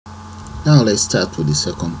Now let's start with the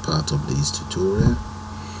second part of this tutorial.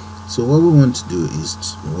 So what we want to do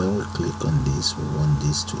is when we click on this, we want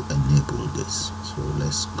this to enable this. So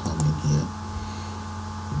let's come in here,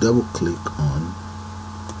 double click on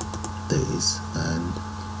this and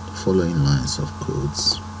the following lines of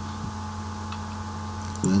codes.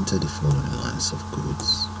 We enter the following lines of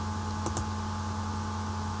codes.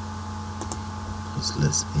 Just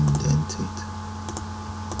let's indent it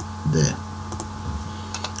there.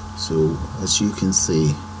 So as you can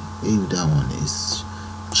see, if that one is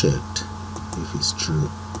checked, if it's true,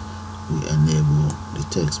 we enable the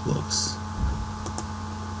text box.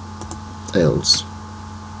 Else,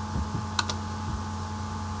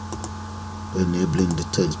 enabling the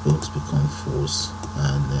text box become false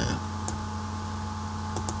and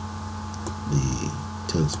the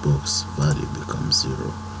text box value becomes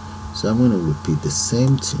 0. So I'm going to repeat the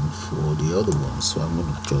same thing for the other one. So I'm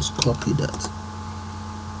going to just copy that.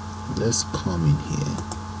 Let's come in here,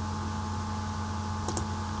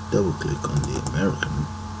 double click on the American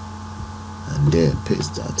and then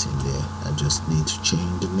paste that in there. I just need to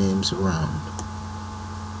change the names around.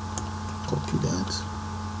 Copy that.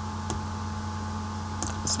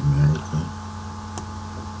 It's American.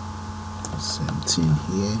 Same thing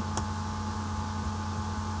here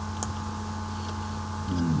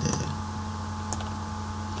and there.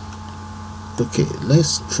 Okay,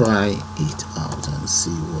 let's try it out and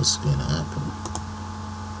see what's going to happen.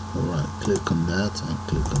 Alright, click on that and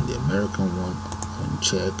click on the American one,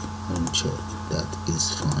 uncheck, that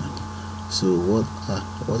is fine. So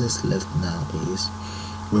what is left now is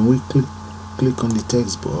when we click on the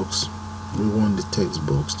text box, we want the text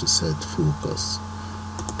box to set focus,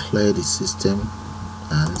 clear the system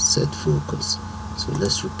and set focus. So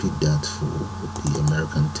let's repeat that for the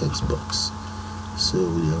American text box. So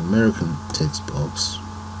with the American text box,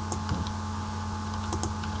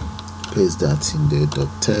 paste that in there,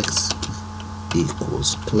 .text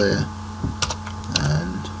equals clear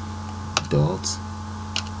and dot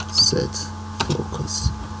set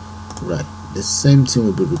focus. Right, the same thing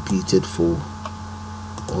will be repeated for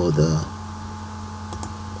other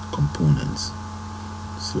components.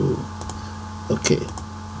 So okay,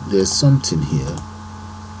 there's something here.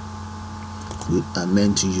 We are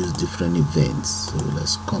meant to use different events, so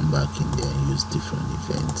let's come back in there and use different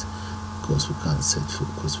events because we can't set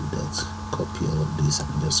focus with that. Copy all of this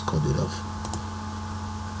and just cut it off.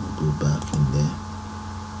 We'll go back in there,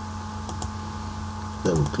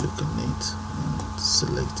 double click on it and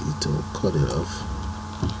select it or cut it off.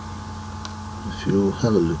 If you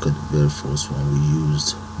have a look at the very first one, we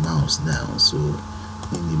used mouse down. So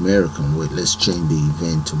in the American way, let's change the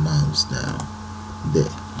event to mouse down there.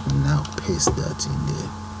 And now paste that in there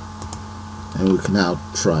and we can now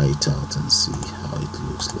try it out and see how it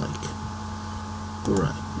looks like.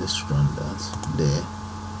 Alright, let's run that there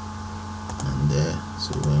and there.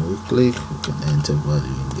 So when we click, we can enter value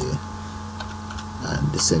in there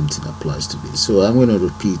and the same thing applies to this. So I'm going to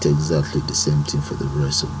repeat exactly the same thing for the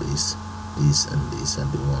rest of this and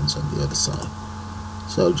the ones on the other side.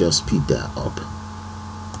 So I'll just speed that up.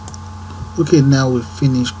 Okay, now we've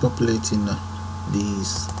finished populating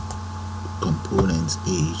these components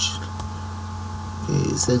each. Okay,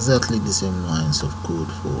 it's exactly the same lines of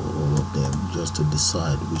code for all of them, just to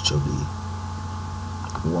decide which of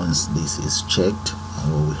the once this is checked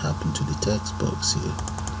and what will happen to the text box here,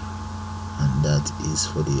 and that is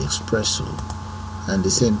for the espresso, and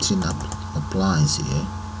the same thing applies here.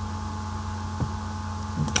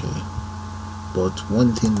 Okay, but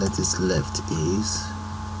one thing that is left is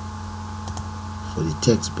for the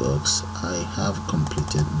text box. I have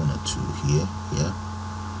completed one or two here. Yeah,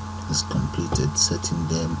 it's completed, setting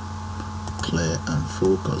them clear and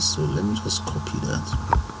focus. So let me just copy that.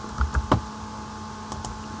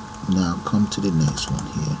 Now come to the next one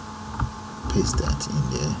here, paste that in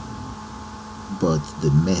there, but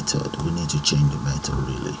the method, we need to change the method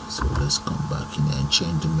really. So let's come back in there and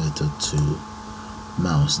change the method to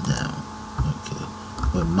mouse down. Okay,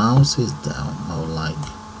 when mouse is down, I would like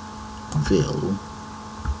veil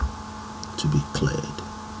to be cleared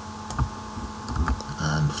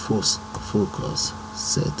and focus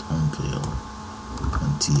set on veil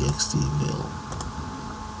and txt veil.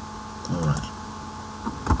 Alright,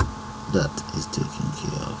 that is taken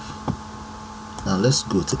care of. Now let's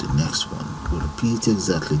go to the next one. We'll repeat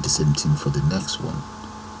exactly the same thing for the next one.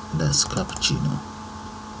 That's cappuccino.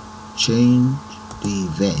 Change the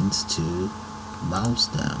event to mouse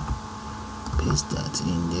down, paste that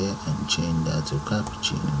in there and change that to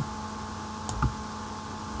cappuccino.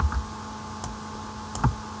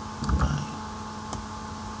 Right,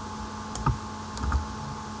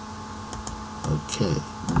 okay,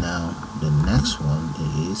 Now the next one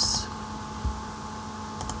is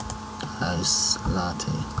ice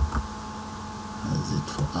latte. Is it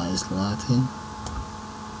for ice latte?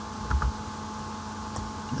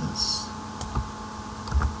 Yes.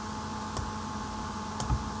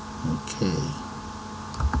 Okay.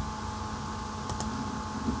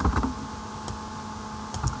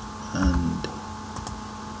 And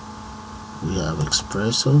we have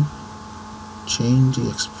espresso. Change the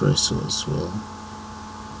espresso as well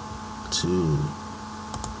to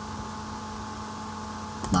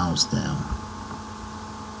mouse down.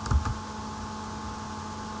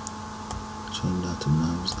 Change that to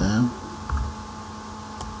mouse down.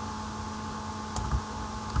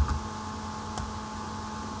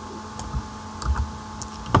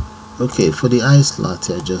 Okay, for the ice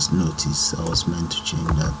latte, I just noticed I was meant to change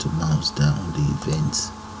that to mouse down, the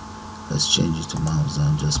events. Let's change it to mouse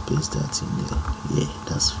down, just paste that in there. Yeah,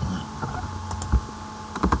 that's fine.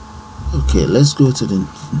 Okay, let's go to the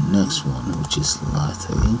next one, which is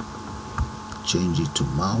latte. Change it to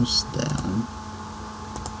mouse down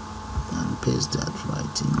and paste that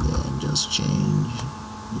right in there, and just change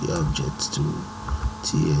the object to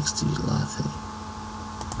txt latte,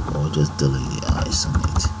 or just delete the ice on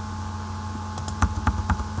it.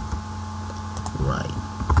 Right,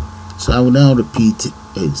 so I will now repeat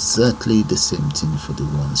exactly the same thing for the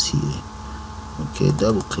ones here. Okay,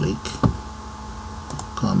 double click,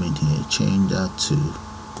 come in here, change that to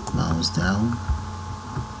mouse down,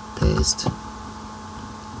 paste,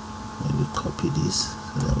 maybe copy this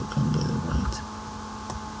so that we can get it right,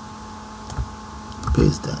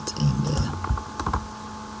 paste that in there,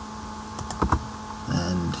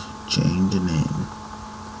 and change the name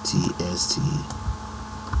TSTKC.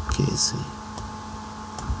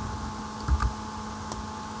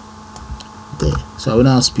 There. So I will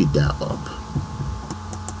now speed that up.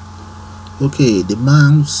 Okay, the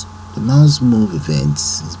mouse move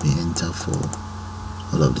events is being entered for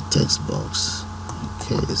all of the text box.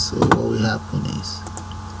 Okay, so what will happen is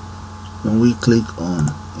when we click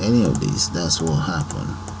on any of these, that's what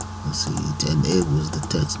happen. You see, it enables the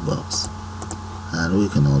text box, and we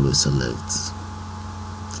can always select.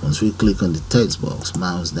 Once we click on the text box,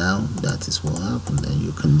 mouse down, that is what happened. Then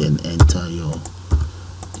you can then enter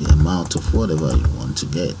the amount of whatever you want to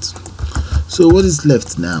get. So what is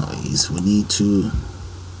left now is we need to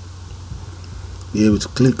be able to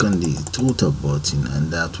click on the total button, and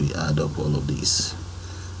that will add up all of these.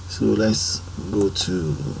 So let's go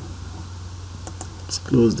to, let's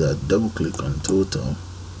close that, double click on total,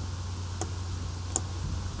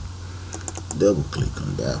 double click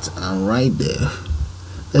on that, and right there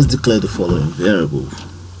let's declare the following variable.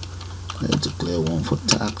 Let's declare one for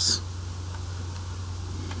tax.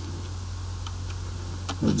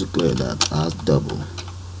 Let's declare that as double.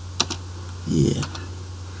 Yeah.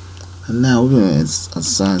 And now we're going to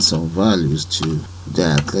assign some values to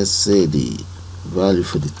that. Let's say the value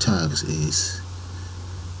for the tax is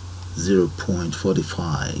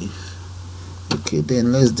 0.45. Okay,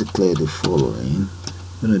 then let's declare the following.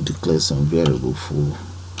 I'm going to declare some variable for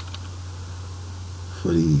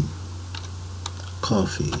the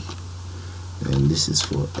coffee, and this is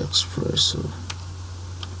for espresso.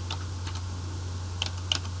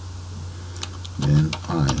 Then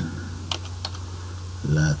pine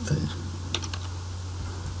latte.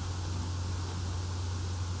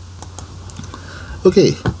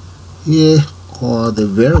 Okay, here are the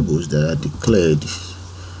variables that are declared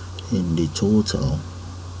in the total,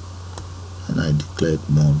 and I declared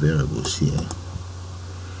more variables here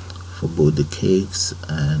for both the cakes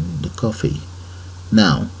and the coffee.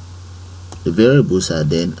 Now the variables are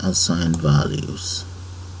then assigned values,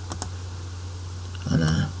 and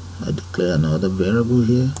I declare another variable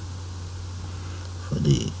here for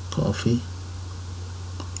the coffee,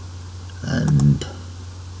 and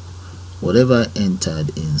whatever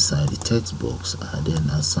entered inside the text box are then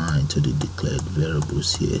assigned to the declared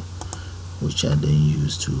variables here, which are then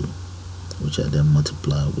used to, which are then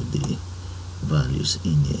multiplied with the values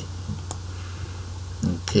in here.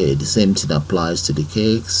 Okay, the same thing applies to the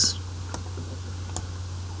cakes,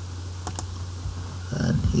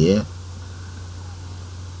 and here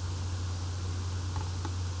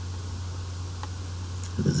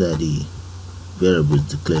these are the variables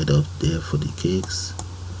declared up there for the cakes.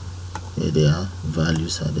 Here they are,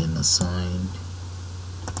 values are then assigned,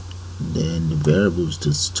 then the variables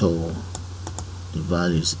to store the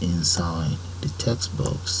values inside the text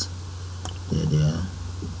box. There they are.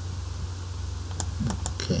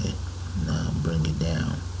 Okay, now bring it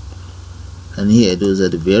down, and here those are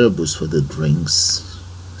the variables for the drinks,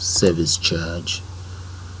 service charge.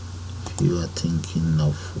 If you are thinking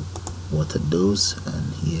of what are those,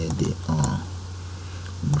 and here they are: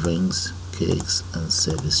 drinks, cakes, and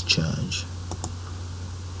service charge.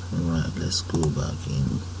 Alright, let's go back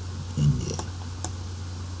in there,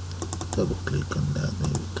 double click on that,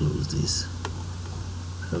 maybe close this.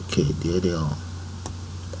 Okay, there they are,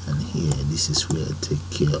 and here this is where I take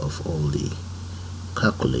care of all the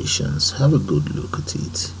calculations. Have a good look at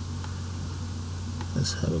it.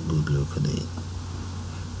 Let's have a good look at it.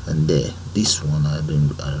 And there, this one I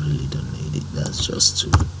really don't need it. That's just to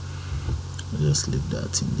just leave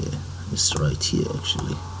that in there. It's right here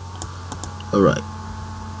actually. Alright,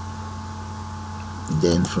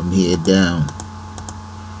 then from here down,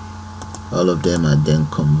 all of them are then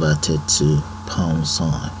converted to pound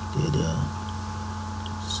sign. There they are.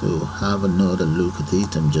 So have another look at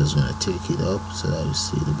it. I'm just going to take it up so that you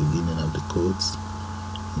see the beginning of the codes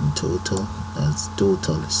in total. That's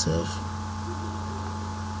total itself.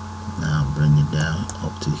 Now bring it down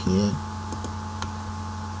up to here.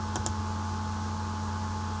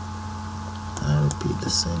 I repeat the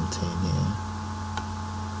same thing here.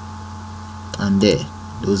 And there,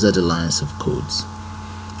 those are the lines of codes.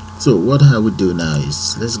 So what I would do now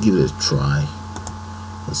is, let's give it a try.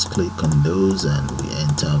 Let's click on those and we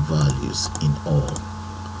enter values in all.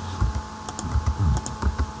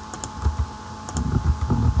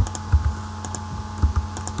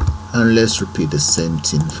 And let's repeat the same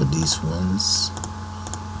thing for these ones.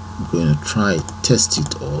 I'm going to try test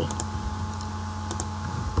it all.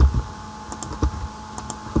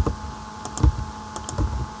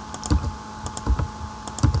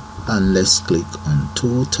 And let's click on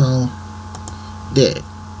total. There,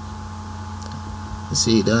 you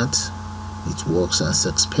see that it works as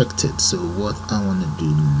expected. So what I want to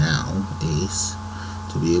do now is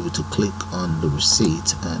to be able to click on the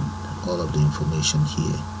receipt, and all of the information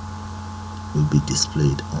here will be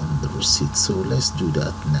displayed on the receipt. So let's do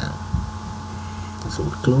that now. So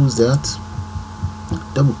we close that,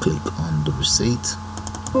 double click on the receipt.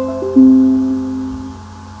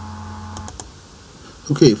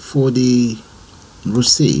 Okay, for the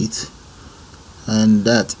receipt, and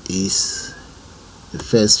that is the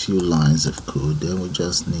first few lines of code, then we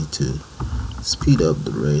just need to speed up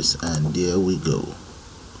the rest, and there we go.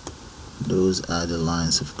 Those are the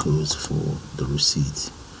lines of codes for the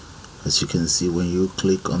receipt. As you can see, when you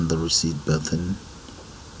click on the receipt button,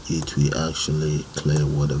 it will actually clear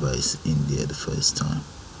whatever is in there the first time.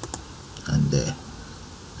 And there.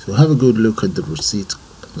 So have a good look at the receipt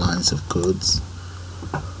lines of codes.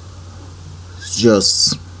 It's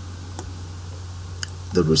just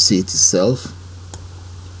the receipt itself,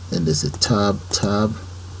 and there's a tab.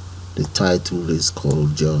 The title is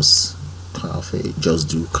called Just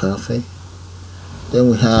Do Cafe. Then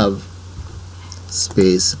we have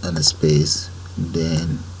space and a space,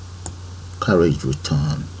 then carriage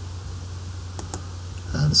return,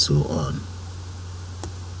 and so on.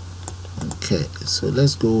 Okay, so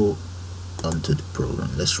let's go onto the program.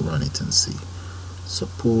 Let's run it and see.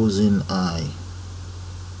 Supposing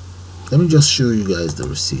let me just show you guys the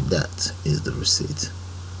receipt. That is the receipt.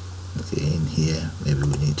 Okay, in here maybe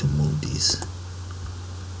we need to move these.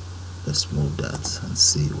 Let's move that and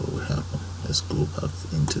see what will happen. Let's go back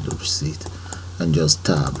into the receipt and just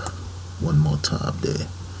tab, one more tab there.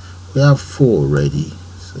 We have 4 already,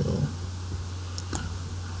 so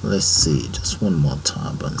let's see, just one more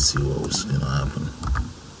tab and see what was gonna happen.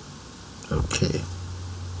 Okay,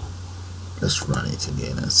 let's run it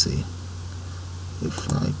again and see.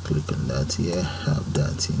 If I click on that here, have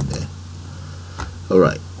that in there.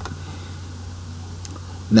 Alright,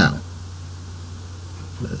 now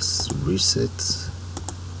let's reset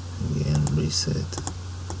again, reset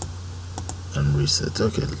and reset.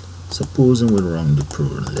 Okay, supposing we run the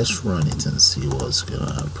program, let's run it and see what's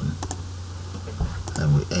gonna happen.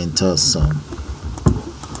 And we enter some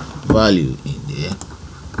value in there.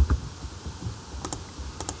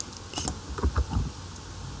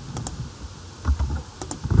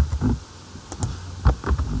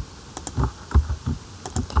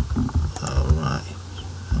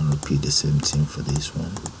 The same thing for this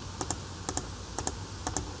one.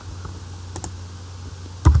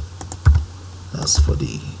 That's for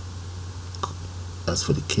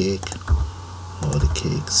the cake, or the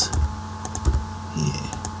cakes here.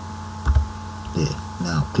 There.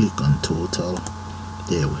 Now click on total.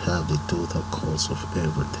 There we have the total cost of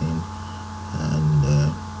everything,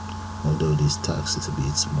 and although this tax is a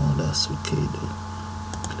bit small, that's okay though.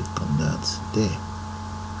 Click on that there,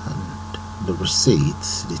 and the receipt,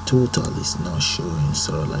 the total is not showing,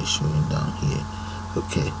 so like showing down here.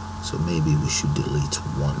 Okay, so maybe we should delete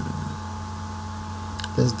one.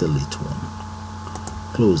 Let's delete one.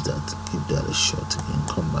 close that, give that a shot again,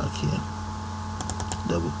 come back here,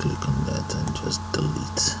 double click on that and just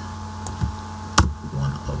delete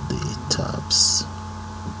one of the tabs.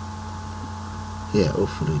 Yeah,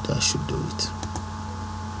 hopefully that should do it.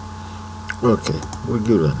 Okay, we'll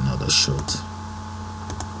give it another shot.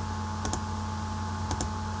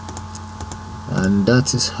 And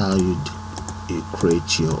that is how you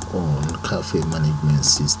create your own cafe management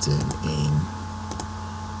system in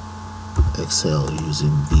Excel using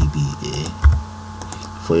VBA.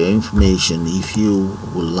 For your information, if you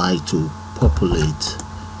would like to populate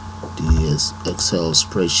the Excel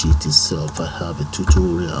spreadsheet itself, I have a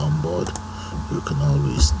tutorial on board. You can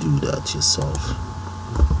always do that yourself,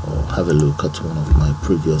 or have a look at one of my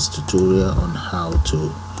previous tutorials on how to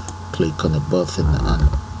click on a button and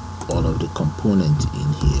all of the components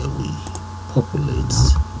in here we populate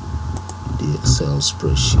the Excel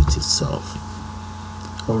spreadsheet itself.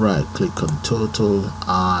 Alright, click on total,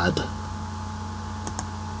 add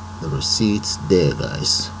the receipts there,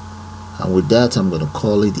 guys. And with that, I'm going to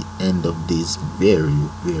call it the end of this very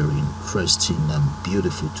interesting and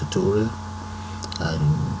beautiful tutorial.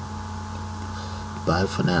 And bye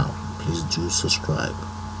for now. Please do subscribe.